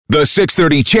The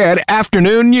 6:30 CHED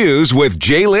Afternoon News with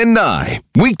Jaylen Nye.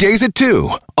 Weekdays at 2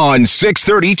 on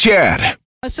 6:30 CHED.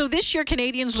 So this year,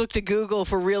 Canadians look to Google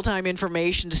for real-time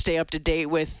information to stay up to date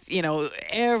with,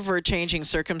 ever-changing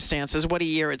circumstances. What a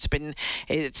year it's been.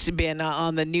 It's been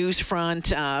on the news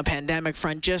front, pandemic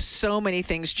front, just so many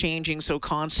things changing so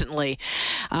constantly.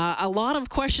 A lot of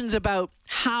questions about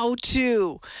how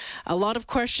to, a lot of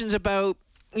questions about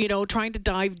trying to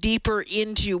dive deeper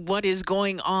into what is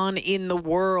going on in the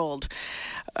world.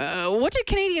 What did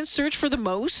Canadians search for the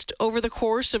most over the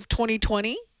course of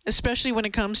 2020, especially when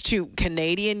it comes to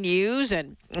Canadian news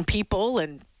and people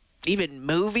and even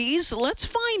movies? Let's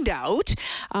find out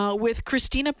with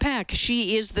Christina Peck.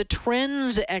 She is the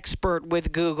trends expert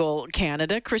with Google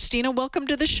Canada. Christina, welcome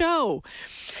to the show.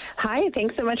 Hi,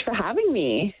 thanks so much for having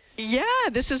me. Yeah,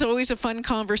 this is always a fun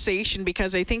conversation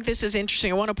because I think this is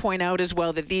interesting. I want to point out as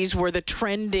well that these were the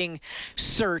trending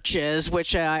searches,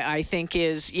 which I think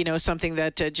is, something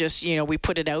that we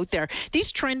put it out there.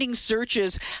 These trending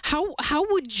searches, how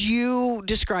would you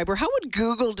describe, or how would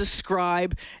Google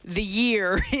describe the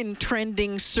year in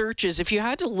trending searches? If you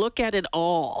had to look at it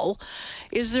all,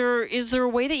 is there a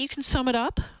way that you can sum it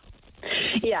up?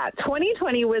 Yeah,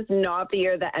 2020 was not the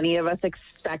year that any of us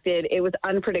expected. It was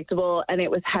unpredictable and it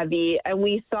was heavy. And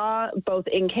we saw both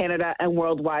in Canada and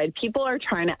worldwide, people are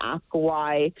trying to ask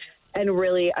why and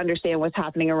really understand what's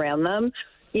happening around them.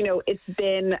 It's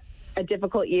been a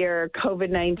difficult year.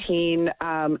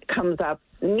 COVID-19 comes up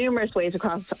numerous ways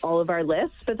across all of our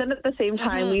lists. But then at the same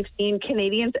time, we've seen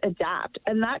Canadians adapt,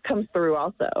 and that comes through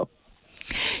also.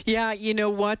 Yeah, you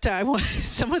know what?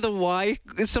 Some of the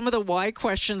why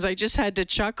questions, I just had to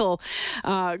chuckle,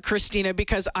 Christina,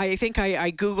 because I think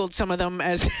I Googled some of them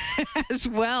as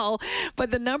well.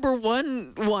 But the number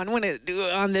one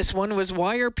on this one was,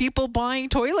 why are people buying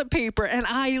toilet paper? And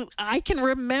I can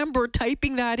remember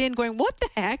typing that in, going, what the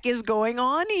heck is going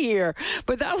on here?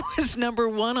 But that was number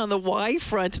one on the why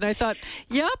front, and I thought,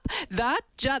 yep,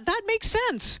 that makes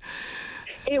sense.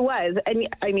 It was. And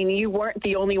I mean, you weren't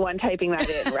the only one typing that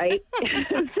in, right?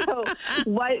 So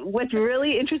what's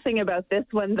really interesting about this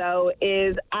one, though,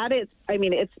 is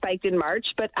it spiked in March,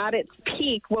 but at its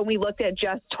peak, when we looked at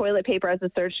just toilet paper as a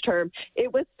search term,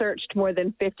 it was searched more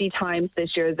than 50 times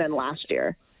this year than last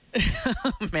year.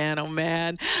 Oh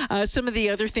man. Some of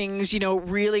the other things,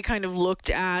 really kind of looked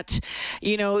at,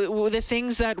 the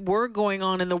things that were going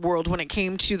on in the world when it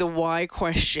came to the why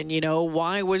question.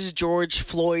 Why was George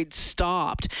Floyd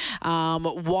stopped?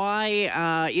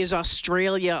 Why is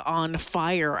Australia on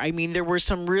fire? I mean, there were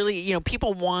some really,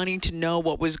 people wanting to know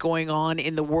what was going on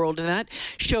in the world, and that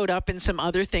showed up in some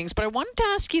other things. But I wanted to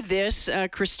ask you this,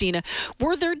 Christina,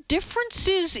 were there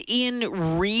differences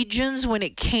in regions when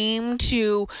it came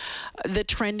to the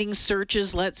trending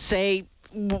searches, let's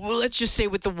just say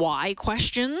with the why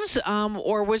questions,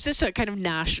 or was this a kind of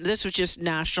national, this was just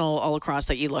national all across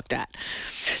that you looked at?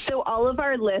 So all of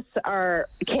our lists are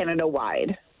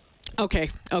Canada-wide. Okay.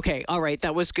 All right.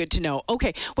 That was good to know.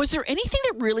 Okay. Was there anything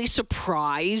that really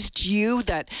surprised you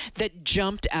that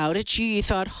jumped out at you? You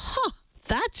thought,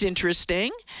 that's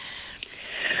interesting.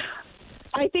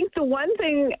 I think the one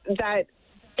thing that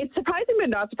it's surprising but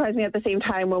not surprising at the same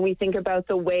time when we think about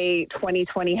the way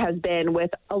 2020 has been,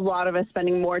 with a lot of us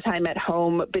spending more time at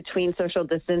home between social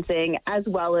distancing as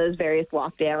well as various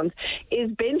lockdowns,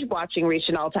 is binge watching reached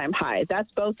an all-time high.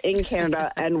 That's both in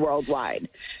Canada and worldwide.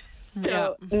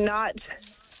 So not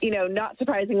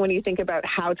surprising when you think about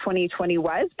how 2020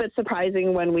 was, but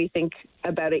surprising when we think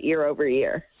about it year over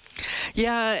year.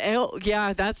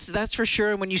 Yeah, that's for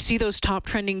sure. And when you see those top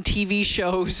trending TV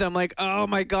shows, I'm like, oh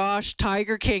my gosh,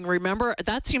 Tiger King. Remember,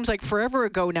 that seems like forever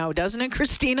ago now, doesn't it,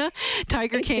 Christina?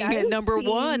 Tiger King at number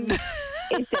one.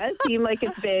 It does seem like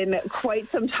it's been quite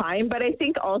some time, but I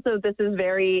think also this is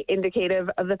very indicative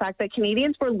of the fact that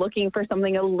Canadians were looking for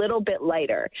something a little bit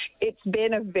lighter. It's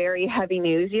been a very heavy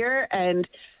news year, and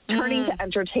turning to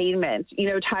entertainment,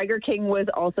 Tiger King was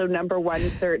also number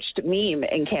one searched meme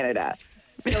in Canada.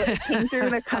 So it came through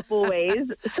in a couple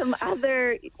ways. Some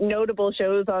other notable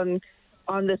shows on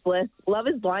this list, Love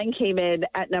is Blind came in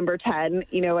at number 10.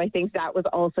 I think that was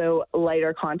also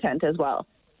lighter content as well.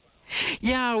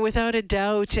 Yeah, without a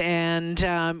doubt. And,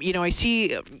 I see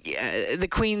The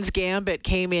Queen's Gambit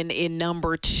came in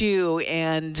number 2,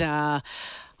 and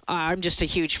I'm just a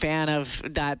huge fan of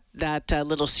that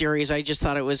little series. I just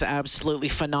thought it was absolutely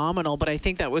phenomenal. But I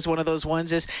think that was one of those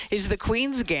ones. Is The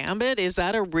Queen's Gambit, is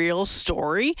that a real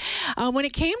story? When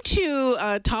it came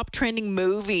to top trending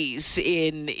movies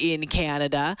in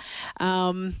Canada,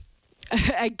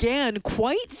 again,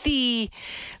 quite the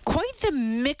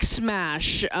mix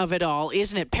mash of it all,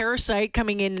 isn't it? Parasite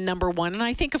coming in number one, and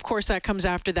I think, of course, that comes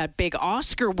after that big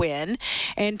Oscar win,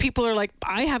 and people are like,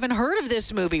 I haven't heard of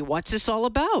this movie. What's this all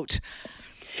about?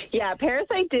 Yeah,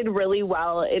 Parasite did really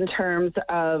well in terms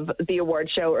of the award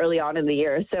show early on in the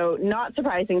year. So not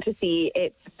surprising to see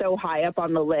it so high up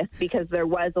on the list because there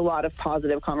was a lot of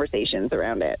positive conversations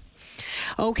around it.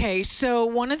 Okay, so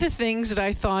one of the things that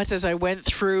I thought as I went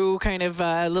through kind of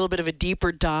a little bit of a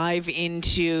deeper dive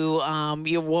into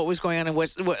what was going on and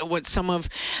what some of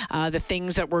the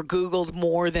things that were Googled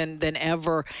more than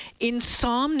ever,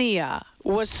 insomnia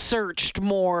was searched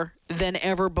more than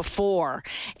ever before,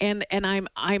 and I'm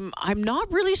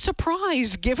not really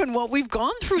surprised given what we've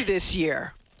gone through this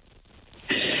year.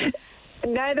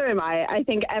 Neither am I. I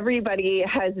think everybody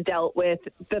has dealt with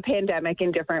the pandemic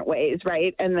in different ways,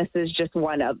 right? And this is just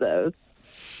one of those.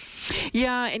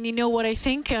 Yeah, and you know what? I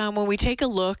think when we take a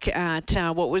look at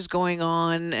what was going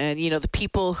on, and the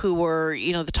people who were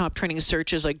the top trending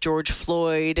searches like George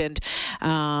Floyd, and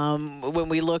when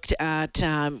we looked at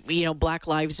Black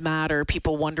Lives Matter,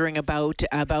 people wondering about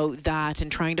that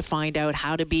and trying to find out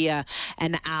how to be an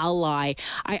ally.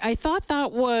 I thought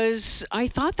that was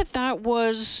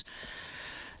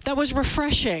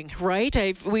refreshing,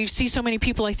 right? We see so many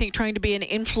people, I think, trying to be an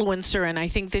influencer, and I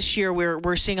think this year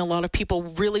we're seeing a lot of people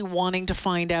really wanting to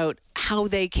find out how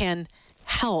they can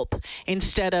help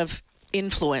instead of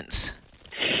influence.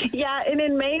 Yeah, and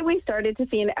in May we started to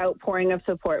see an outpouring of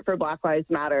support for Black Lives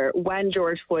Matter when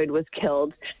George Floyd was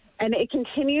killed. And it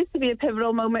continues to be a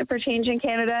pivotal moment for change in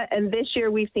Canada. And this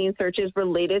year, we've seen searches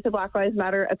related to Black Lives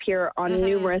Matter appear on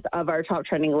numerous of our top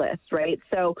trending lists, right?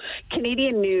 So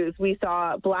Canadian news, we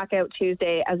saw Blackout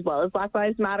Tuesday as well as Black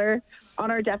Lives Matter.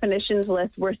 On our definitions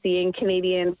list, we're seeing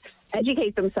Canadians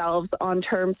educate themselves on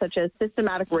terms such as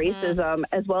systematic racism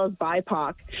as well as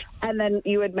BIPOC. And then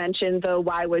you had mentioned the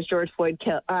why was George Floyd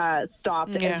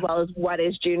stopped as well as what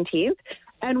is Juneteenth.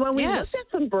 And when we looked at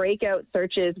some breakout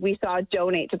searches, we saw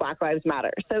donate to Black Lives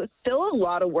Matter. So still a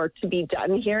lot of work to be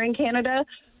done here in Canada,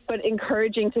 but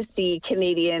encouraging to see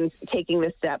Canadians taking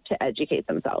the step to educate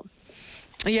themselves.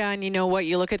 Yeah, and you know what?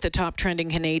 You look at the top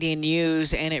trending Canadian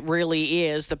news, and it really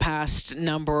is the past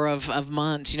number of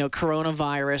months.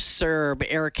 Coronavirus, CERB,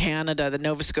 Air Canada, the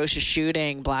Nova Scotia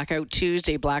shooting, Blackout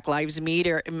Tuesday, Black Lives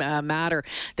Matter,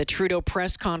 the Trudeau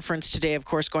press conference today, of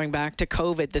course, going back to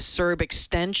COVID, the CERB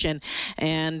extension,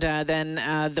 and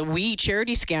then the We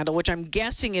charity scandal, which I'm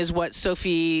guessing is what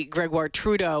Sophie Gregoire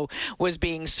Trudeau was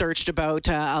being searched about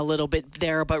a little bit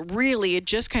there. But really, it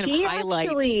just kind of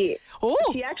highlights.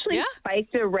 She actually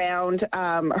spiked around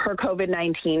her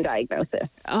COVID-19 diagnosis.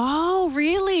 Oh,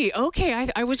 really? Okay.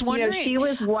 I was wondering. She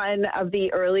was one of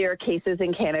the earlier cases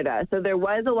in Canada. So there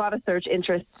was a lot of search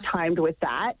interest timed with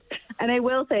that. And I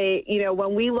will say,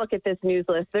 when we look at this news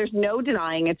list, there's no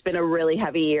denying it's been a really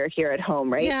heavy year here at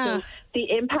home, right? Yeah. So the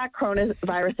impact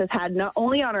coronavirus has had not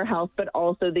only on our health, but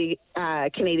also the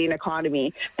Canadian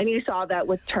economy. And you saw that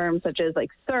with terms such as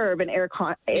like CERB and Air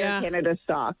Canada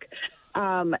stock.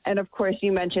 And of course,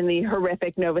 you mentioned the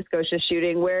horrific Nova Scotia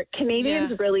shooting where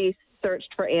Canadians really searched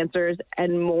for answers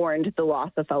and mourned the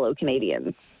loss of fellow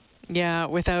Canadians. Yeah,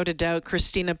 without a doubt.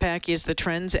 Christina Peck is the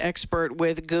trends expert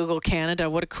with Google Canada.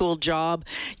 What a cool job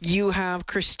you have,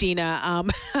 Christina.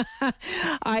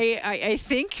 I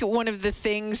think one of the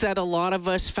things that a lot of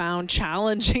us found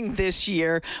challenging this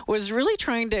year was really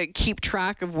trying to keep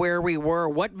track of where we were,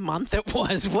 what month it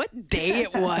was, what day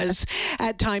it was.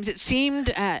 At times it seemed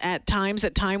at times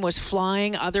that time was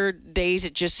flying. Other days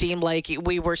it just seemed like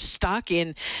we were stuck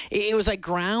in, it was like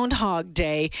Groundhog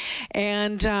Day.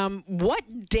 And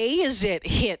what day is it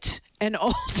hit an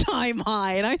all-time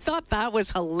high? And I thought that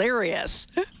was hilarious.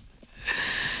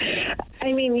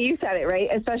 I mean, you said it, right?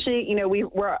 Especially,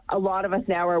 we're a lot of us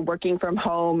now are working from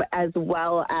home as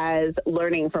well as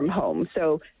learning from home.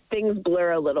 So things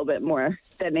blur a little bit more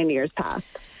than in years past.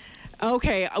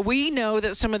 Okay, we know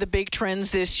that some of the big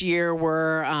trends this year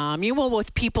were,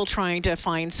 with people trying to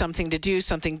find something to do,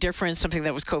 something different, something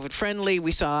that was COVID friendly.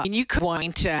 We saw, and you could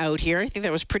point out here, I think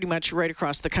that was pretty much right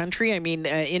across the country. I mean,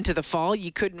 into the fall,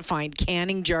 you couldn't find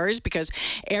canning jars because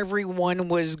everyone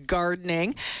was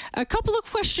gardening. A couple of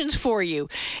questions for you.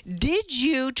 Did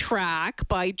you track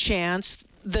by chance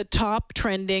the top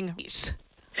trending?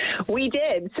 We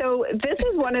did. So this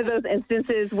is one of those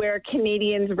instances where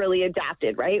Canadians really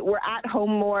adapted, right? We're at home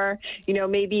more.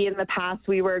 Maybe in the past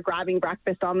we were grabbing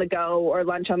breakfast on the go or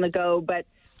lunch on the go, but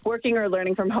working or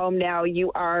learning from home now,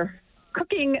 you are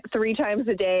cooking 3 times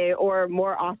a day or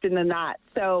more often than that.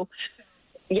 So,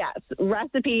 Yes,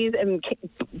 recipes and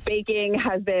baking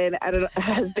has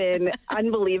been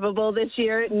unbelievable this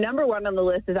year. Number one on the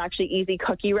list is actually easy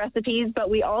cookie recipes, but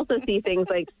we also see things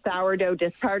like sourdough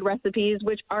discard recipes,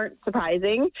 which aren't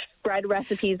surprising. Bread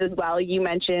recipes as well. You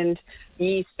mentioned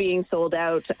yeast being sold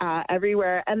out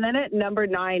everywhere. And then at number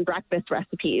 9, breakfast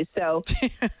recipes. So,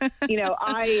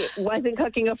 I wasn't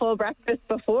cooking a full breakfast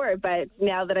before, but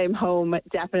now that I'm home,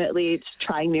 definitely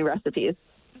trying new recipes.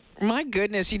 My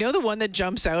goodness, the one that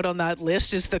jumps out on that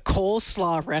list is the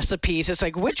coleslaw recipes. It's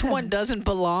like, which one doesn't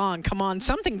belong? Come on,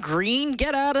 something green,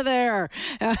 get out of there.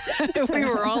 We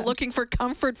were all looking for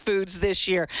comfort foods this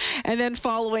year. And then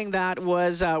following that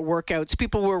was workouts.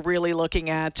 People were really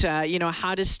looking at,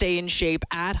 how to stay in shape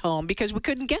at home because we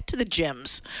couldn't get to the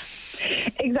gyms.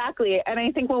 Exactly. And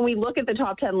I think when we look at the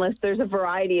top 10 list, there's a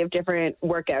variety of different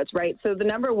workouts, right? So the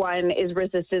number 1 is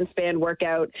resistance band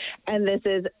workout. And this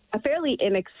is a fairly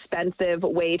inexpensive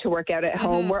way to work out at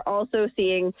home. We're also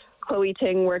seeing Chloe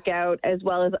Ting workout as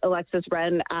well as Alexis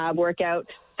Ren workout.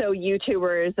 So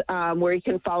YouTubers where you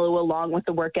can follow along with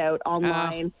the workout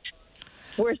online.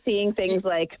 We're seeing things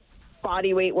like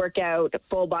body weight workout,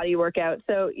 full body workout.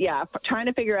 So yeah, trying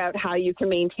to figure out how you can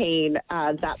maintain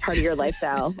that part of your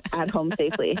lifestyle at home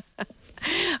safely.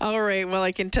 All right. Well,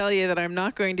 I can tell you that I'm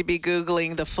not going to be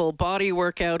Googling the full body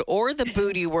workout or the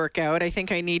booty workout. I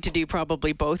think I need to do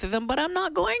probably both of them, but I'm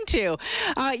not going to.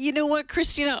 You know what,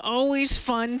 Christina? Always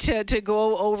fun to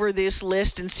go over this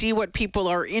list and see what people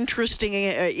are interested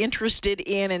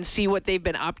in and see what they've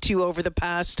been up to over the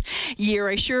past year.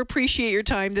 I sure appreciate your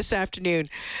time this afternoon.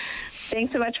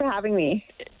 Thanks so much for having me.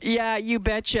 Yeah, you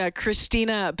betcha.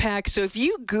 Christina Peck. So if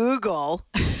you Google,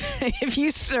 if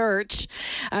you search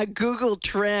Google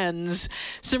Trends,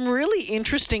 some really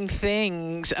interesting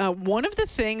things. One of the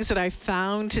things that I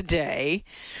found today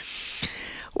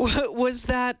was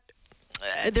that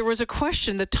there was a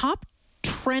question, the top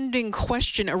trending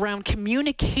question around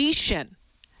communication,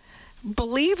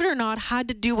 believe it or not, had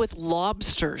to do with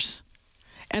lobsters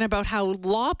and about how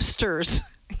lobsters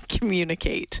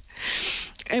communicate.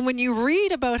 And when you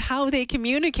read about how they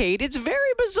communicate, it's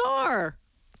very bizarre.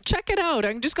 Check it out.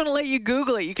 I'm just going to let you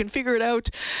Google it. You can figure it out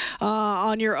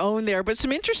on your own there. But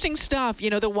some interesting stuff,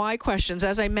 the why questions,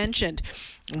 as I mentioned.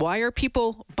 Why are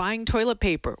people buying toilet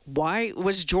paper? Why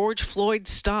was George Floyd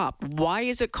stopped? Why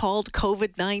is it called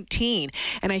COVID-19?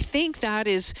 And I think that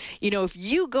is, if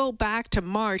you go back to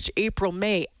March, April,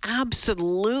 May,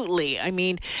 absolutely. I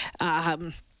mean,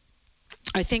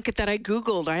 I think that I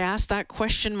asked that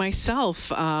question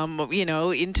myself,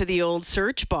 into the old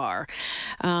search bar.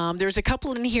 There's a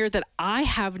couple in here that I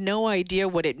have no idea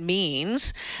what it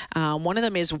means. One of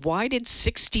them is, why did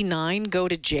 69 go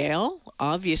to jail?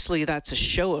 Obviously, that's a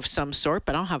show of some sort,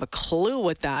 but I don't have a clue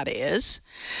what that is.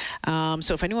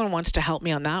 So if anyone wants to help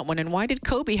me on that one. And why did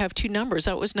Kobe have 2 numbers?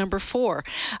 That was number 4.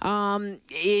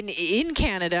 In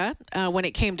Canada, when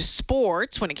it came to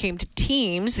sports, when it came to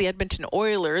teams, the Edmonton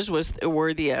Oilers was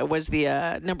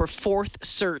the number 4th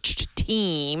searched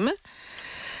team.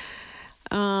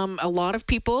 A lot of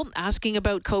people asking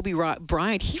about Kobe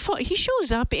Bryant. He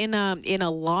shows up in a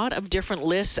lot of different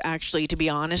lists, actually, to be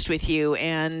honest with you.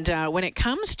 And when it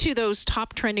comes to those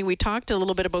top trending, we talked a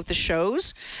little bit about the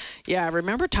shows. Yeah,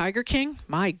 remember Tiger King?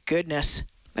 My goodness.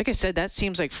 Like I said, that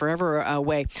seems like forever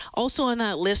away. Also on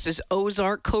that list is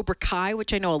Ozark, Cobra Kai,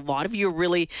 which I know a lot of you are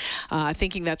really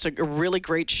thinking that's a really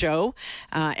great show.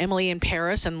 Emily in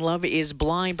Paris and Love is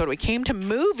Blind. But when it came to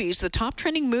movies, the top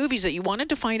trending movies that you wanted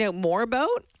to find out more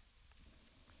about,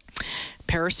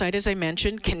 Parasite, as I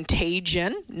mentioned,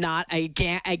 Contagion, not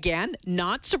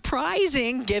not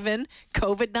surprising given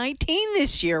COVID-19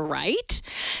 this year, right?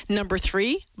 Number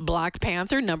 3, Black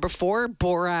Panther. Number 4,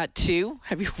 Borat 2.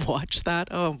 Have you watched that?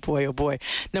 Oh boy.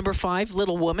 Number 5,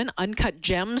 Little Woman, Uncut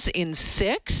Gems in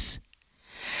 6,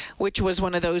 which was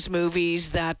one of those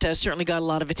movies that certainly got a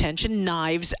lot of attention.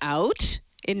 Knives Out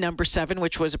in number 7,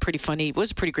 which was a pretty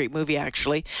great movie,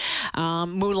 actually.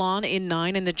 Mulan in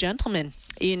 9, and The Gentleman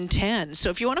in 10. So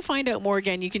if you want to find out more,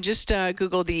 again, you can just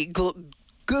Google the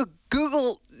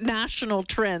Google national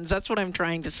trends. That's what I'm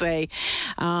trying to say.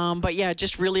 But yeah,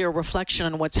 just really a reflection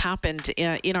on what's happened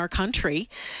in our country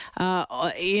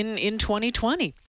in 2020.